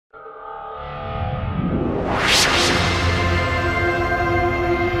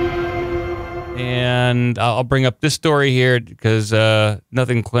And I'll bring up this story here because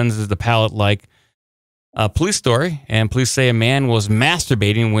nothing cleanses the palate like a police story. And police say a man was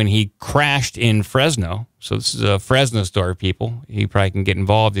masturbating when he crashed in Fresno. So this is a Fresno story, people. You probably can get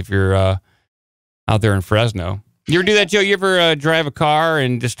involved if you're out there in Fresno. You ever do that, Joe? You ever drive a car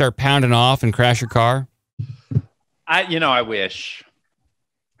and just start pounding off and crash your car? I wish.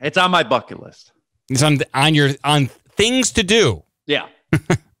 It's on my bucket list. It's on things to do. Yeah.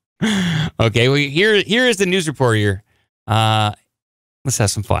 Okay, well, here is the news report here. Let's have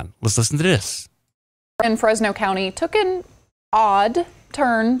some fun. Let's listen to this. In Fresno County took an odd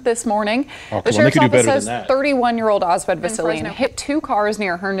turn this morning. The sheriff's office says 31-year-old Oswald Vasilian hit two cars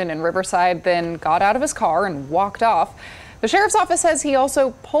near Herndon and Riverside, then got out of his car and walked off. The sheriff's office says he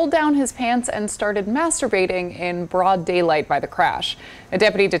also pulled down his pants and started masturbating in broad daylight by the crash. A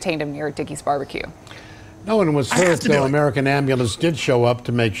deputy detained him near Dickey's Barbecue. No one was hurt, though. American ambulance did show up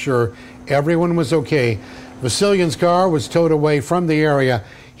to make sure everyone was okay. Vasilian's car was towed away from the area.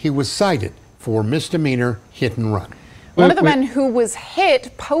 He was cited for misdemeanor hit and run. One of the men who was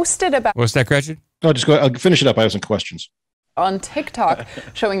hit posted about... What's that, Gretchen? No, just go. I'll finish it up. I have some questions. On TikTok,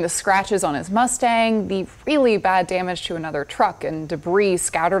 showing the scratches on his Mustang, the really bad damage to another truck, and debris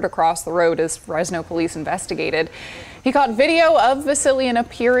scattered across the road as Fresno police investigated. He caught video of Vasilian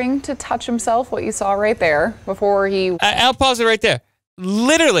appearing to touch himself, what you saw right there, before he... I'll pause it right there.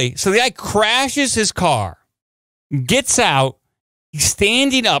 Literally, so the guy crashes his car, gets out, he's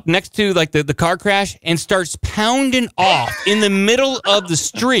standing up next to like the car crash and starts pounding off in the middle of the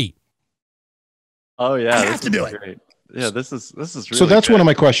street. Oh yeah, I have to do it. Great. Yeah, this is really so that's great. one of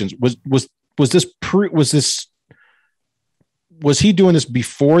my questions. Was he doing this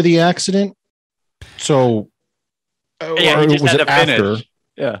before the accident? So yeah, he just was had it to after? finish.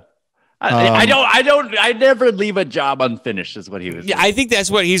 Yeah. I never leave a job unfinished is what he was doing. Yeah, I think that's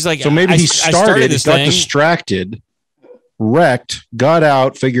what he's like. So maybe he started this got thing. distracted, wrecked, got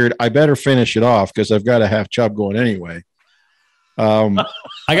out, figured I better finish it off because I've got a half job going anyway. I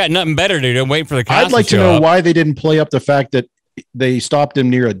got nothing better to do. I'm waiting for the cops I'd like to show know up. why they didn't play up the fact that they stopped him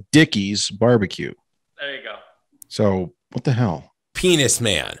near a Dickey's barbecue. There you go. So what the hell? Penis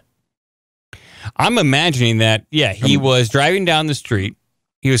man. I'm imagining that, yeah, he was driving down the street.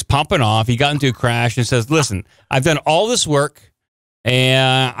 He was pumping off. He got into a crash and says, listen, I've done all this work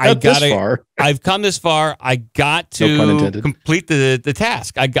and I've come this far. I got to complete the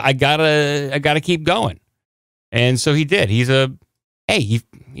task. I gotta keep going. And so he did. He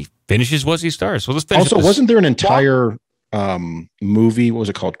finishes what he starts. So let's finish. Also, wasn't there an entire movie? What was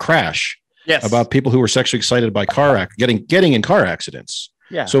it called? Crash. Yes. About people who were sexually excited by getting in car accidents.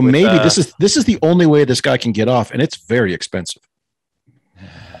 Yeah. So maybe this is the only way this guy can get off, and it's very expensive.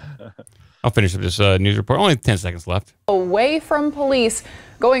 I'll finish up this news report. Only 10 seconds left. Away from police,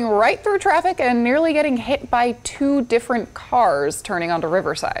 going right through traffic and nearly getting hit by two different cars turning onto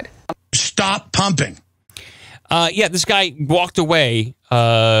Riverside. Stop pumping. Yeah, this guy walked away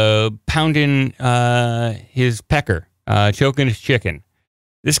pounding his pecker, choking his chicken.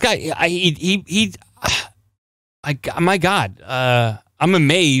 This guy, my God, I'm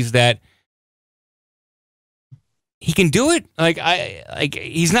amazed that he can do it.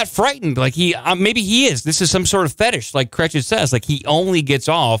 He's not frightened. Maybe he is. This is some sort of fetish, like Gretchen says. Like he only gets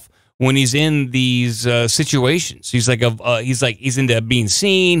off when he's in these situations. He's into being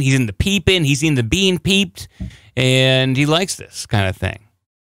seen. He's into peeping. He's into being peeped, and he likes this kind of thing.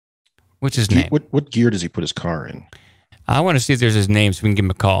 What's his name? What gear does he put his car in? I want to see if there's his name so we can give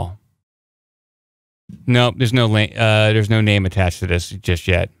him a call. No, there's no name attached to this just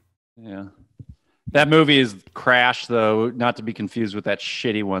yet. Yeah. That movie is Crash, though, not to be confused with that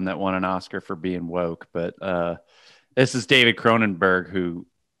shitty one that won an Oscar for being woke. But this is David Cronenberg, who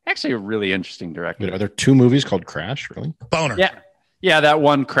actually a really interesting director. Wait, are there two movies called Crash? Really? Boner. Yeah, that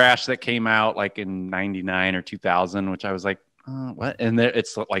one Crash that came out like in 99 or 2000, which I was like, what? And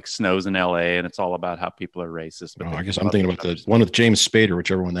it's like snows in LA, and it's all about how people are racist. But I guess I'm thinking about the one with James Spader,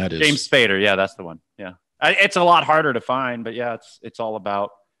 whichever one that is. James Spader, yeah, that's the one. Yeah, it's a lot harder to find, but yeah, it's all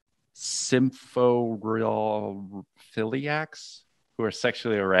about symphorophiliacs who are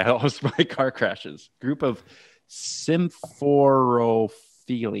sexually aroused by car crashes. Group of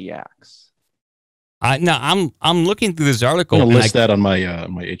symphorophiliacs. No, I'm looking through this article. I'm gonna list that on my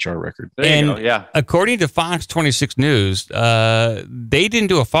my HR record. There you go, yeah. According to Fox 26 News, they didn't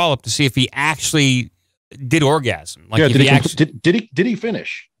do a follow up to see if he actually did orgasm. Did he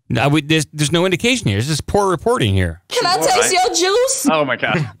finish? No, there's no indication here. This is poor reporting here. Can I taste your juice? Oh my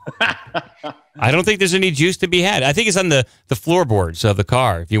God. I don't think there's any juice to be had. I think it's on the floorboards of the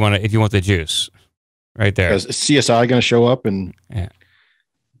car if you want the juice. right there. Is CSI going to show up? And yeah.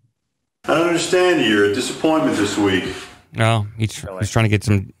 I don't understand you. You're a disappointment this week. No, he's trying to get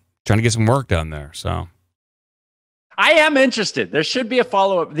some work done there. So I am interested. There should be a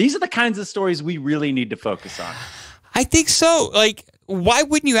follow-up. These are the kinds of stories we really need to focus on. I think so. Like, why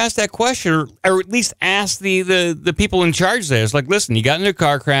wouldn't you ask that question, or at least ask the people in charge there? It's like, listen, you got into a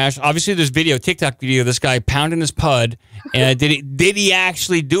car crash. Obviously, there's TikTok video, this guy pounding his pud. And did he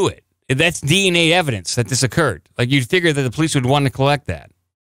actually do it? That's DNA evidence that this occurred. Like, you'd figure that the police would want to collect that.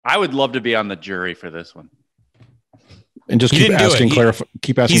 I would love to be on the jury for this one. And just keep asking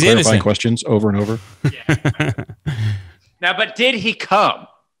clarifying questions over and over. Yeah. Now, but did he come?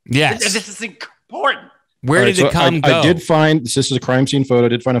 Yes. This is important. Where did it come? I did find this is a crime scene photo. I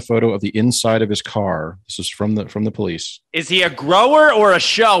did find a photo of the inside of his car. This is from the police. Is he a grower or a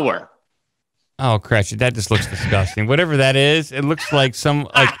shower? Oh, Cratch, that just looks disgusting. Whatever that is, it looks like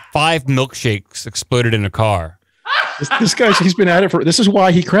 5 milkshakes exploded in a car. This guy's he's been at it for. This is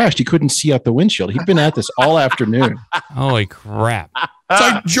why he crashed. He couldn't see out the windshield. He'd been at this all afternoon. Holy crap! It's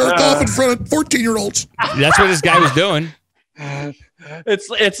like jerk off in front of 14-year-olds. That's what this guy was doing.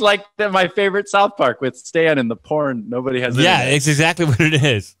 It's like my favorite South Park with Stan and the porn. Nobody has. Yeah, it's exactly what it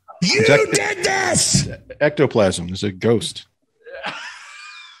is. You did this. Ectoplasm. There's a ghost.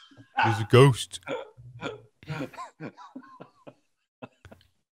 There's a ghost.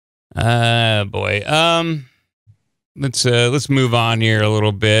 Boy. Let's move on here a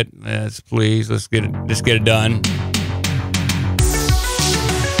little bit. Let's get it done.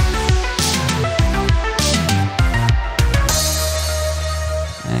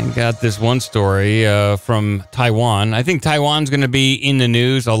 I got this one story from Taiwan. I think Taiwan's going to be in the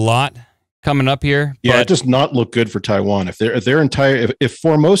news a lot coming up here. Yeah, it does not look good for Taiwan. If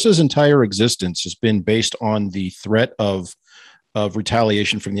Formosa's entire existence has been based on the threat of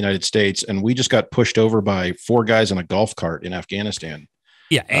retaliation from the United States, and we just got pushed over by 4 guys in a golf cart in Afghanistan.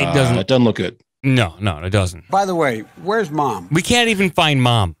 Yeah, it doesn't look good. No, it doesn't. By the way, where's Mom? We can't even find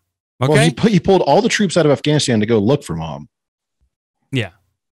Mom. Okay. Well, he pulled all the troops out of Afghanistan to go look for Mom. Yeah.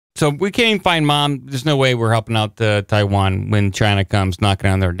 So we can't even find Mom. There's no way we're helping out Taiwan when China comes knocking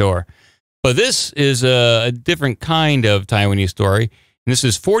on their door. But this is a different kind of Taiwanese story. And this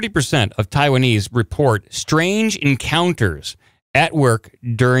is 40% of Taiwanese report strange encounters at work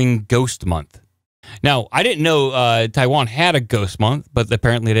during Ghost Month. Now, I didn't know Taiwan had a Ghost Month, but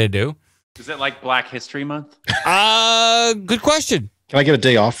apparently they do. Is it like Black History Month? Good question. Can I get a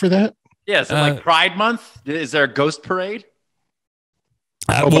day off for that? Yeah, is it like Pride Month? Is there a ghost parade?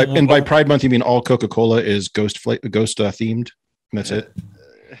 By Pride Month, you mean all Coca-Cola is ghost themed? And that's it?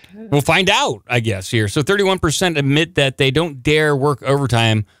 We'll find out, I guess, here. So 31% admit that they don't dare work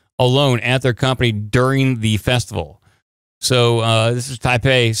overtime alone at their company during the festival. So this is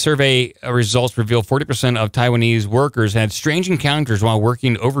Taipei. Survey results reveal 40% of Taiwanese workers had strange encounters while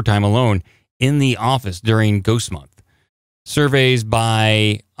working overtime alone in the office during Ghost Month. Surveys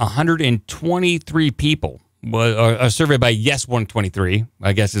by 123 people, a survey by Yes 123,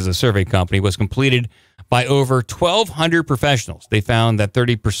 I guess is a survey company, was completed by over 1,200 professionals. They found that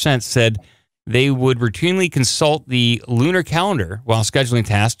 30% said they would routinely consult the lunar calendar while scheduling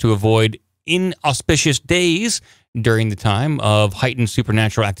tasks to avoid inauspicious days during the time of heightened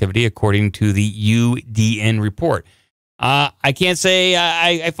supernatural activity, according to the UDN report. I can't say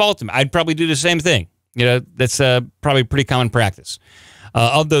I fault him. I'd probably do the same thing. That's probably pretty common practice.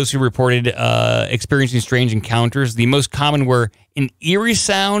 Of those who reported experiencing strange encounters, the most common were an eerie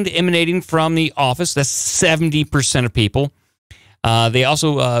sound emanating from the office. That's 70% of people. They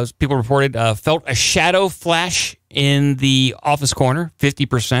also, people reported, felt a shadow flash in the office corner,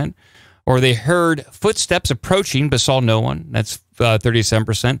 50%. Or they heard footsteps approaching but saw no one. That's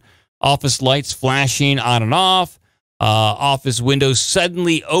 37%. Office lights flashing on and off. Office windows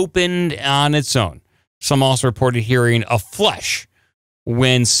suddenly opened on its own. Some also reported hearing a flush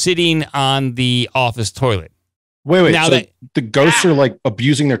when sitting on the office toilet. Wait. Now so the ghosts are like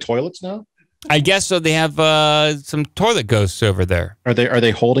abusing their toilets now? I guess so. They have some toilet ghosts over there. Are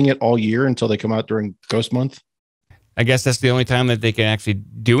they holding it all year until they come out during Ghost Month? I guess that's the only time that they can actually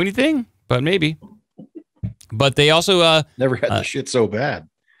do anything, but maybe. But they also never had the shit so bad.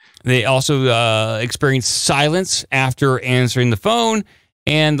 They also experienced silence after answering the phone.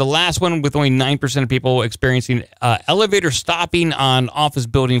 And the last one, with only 9% of people experiencing elevator stopping on office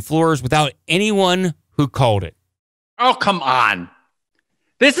building floors without anyone who called it. Oh, come on.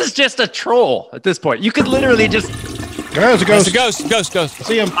 This is just a troll at this point. You could literally just... There's a ghost. It's a ghost.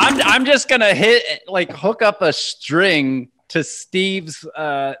 See him. I'm just going to hook up a string to Steve's,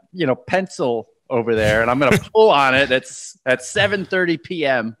 pencil over there, and I'm going to pull on it. That's at 7:30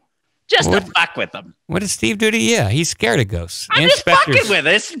 p.m. Just to fuck with them. What did Steve do to you? Yeah, he's scared of ghosts. I'm just fucking with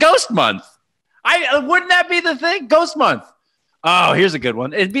it. It's Ghost Month. Wouldn't that be the thing? Ghost Month. Oh, here's a good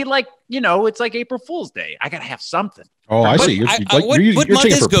one. It'd be like, it's like April Fool's Day. I gotta have something. Oh, I see. You're month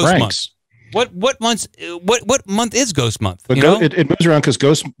taking is for Ghost pranks. Month? What month is Ghost Month? But it moves around because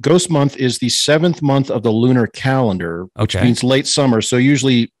Ghost Month is the 7th month of the lunar calendar, which means late summer. So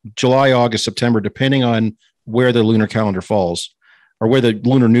usually July, August, September, depending on where the lunar calendar falls or where the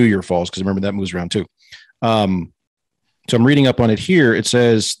Lunar New Year falls, because remember that moves around too. So I'm reading up on it here. It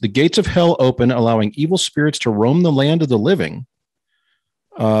says the gates of hell open, allowing evil spirits to roam the land of the living.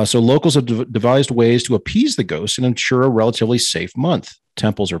 So locals have devised ways to appease the ghosts and ensure a relatively safe month.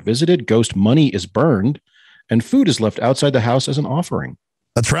 Temples are visited, ghost money is burned, and food is left outside the house as an offering.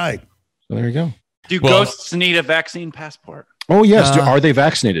 That's right. So there you go. Do ghosts need a vaccine passport? Oh yes. Are they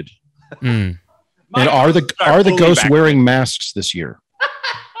vaccinated? And are the ghosts wearing masks this year?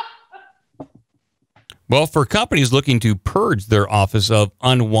 Well, for companies looking to purge their office of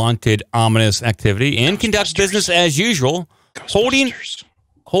unwanted, ominous activity and conduct business as usual, holding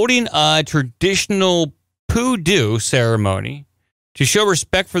a traditional poodoo ceremony to show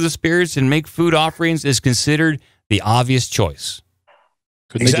respect for the spirits and make food offerings is considered the obvious choice.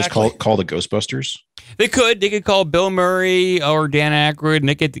 Couldn't they just call the Ghostbusters? They could. They could call Bill Murray or Dan Aykroyd, and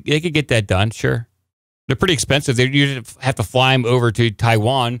they could get that done, sure. They're pretty expensive. They usually have to fly them over to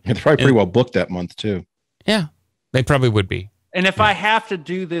Taiwan. They're probably pretty well booked that month, too. Yeah, they probably would be. And if I have to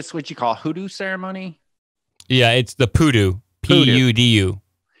do this, what you call hoodoo ceremony? Yeah, it's the poodoo. P-U-D-U.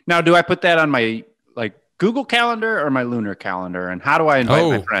 Now, do I put that on my Google Calendar or my lunar calendar? And how do I invite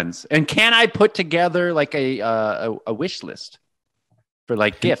my friends? And can I put together like a wish list for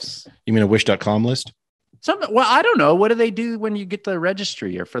gifts? You mean a wish.com list? Well, I don't know. What do they do when you get the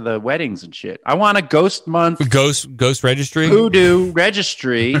registry or for the weddings and shit? I want a ghost month. Ghost registry? Hoodoo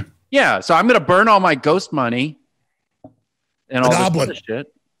registry. Yeah. So I'm going to burn all my ghost money and all this other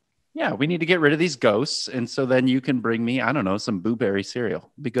shit. Yeah. We need to get rid of these ghosts. And so then you can bring me, I don't know, some blueberry cereal.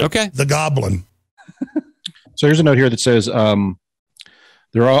 Be good. Okay. The goblin. So here's a note here that says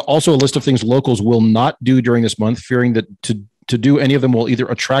there are also a list of things locals will not do during this month, fearing that to do any of them will either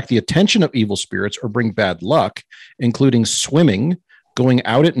attract the attention of evil spirits or bring bad luck, including swimming, going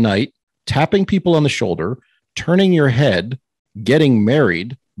out at night, tapping people on the shoulder, turning your head, getting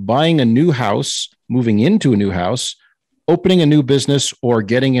married, buying a new house, moving into a new house, opening a new business, or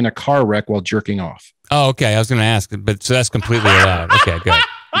getting in a car wreck while jerking off. Oh, okay. I was going to ask, but so that's completely allowed. Okay, good.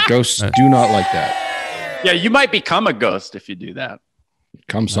 Ghosts do not like that. Yeah, you might become a ghost if you do that.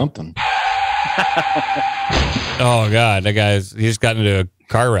 Become something. Oh, God. That he just got into a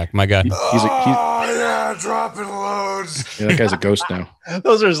car wreck. My God. Yeah, dropping loads. Yeah, that guy's a ghost now.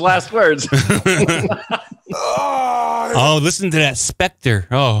 Those are his last words. Oh, listen to that specter.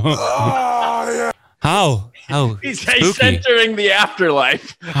 Yeah. How he's spooky. entering the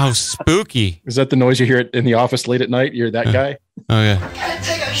afterlife. How spooky. Is that the noise you hear in the office late at night? You're that guy? Oh, yeah. I gotta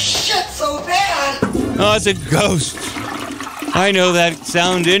take a shit so bad. Oh, it's a ghost. I know that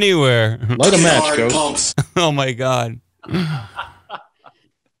sound anywhere. Light a match, ghost. Oh, my God.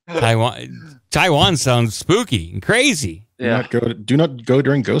 Taiwan sounds spooky and crazy. Yeah. Do not go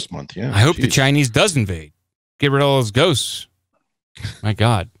during Ghost Month. Yeah. I hope the Chinese does invade. Get rid of all those ghosts. My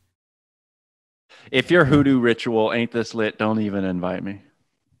God. If your hoodoo ritual ain't this lit, don't even invite me.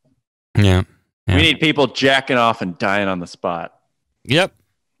 Yeah. We need people jacking off and dying on the spot. Yep.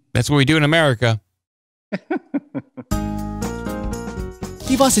 That's what we do in America.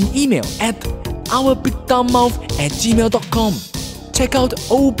 Give us an email at ourbigdumbmouth@gmail.com. Check out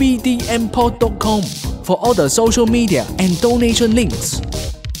obdmpod.com for all the social media and donation links.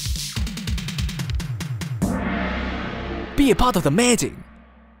 Be a part of the magic.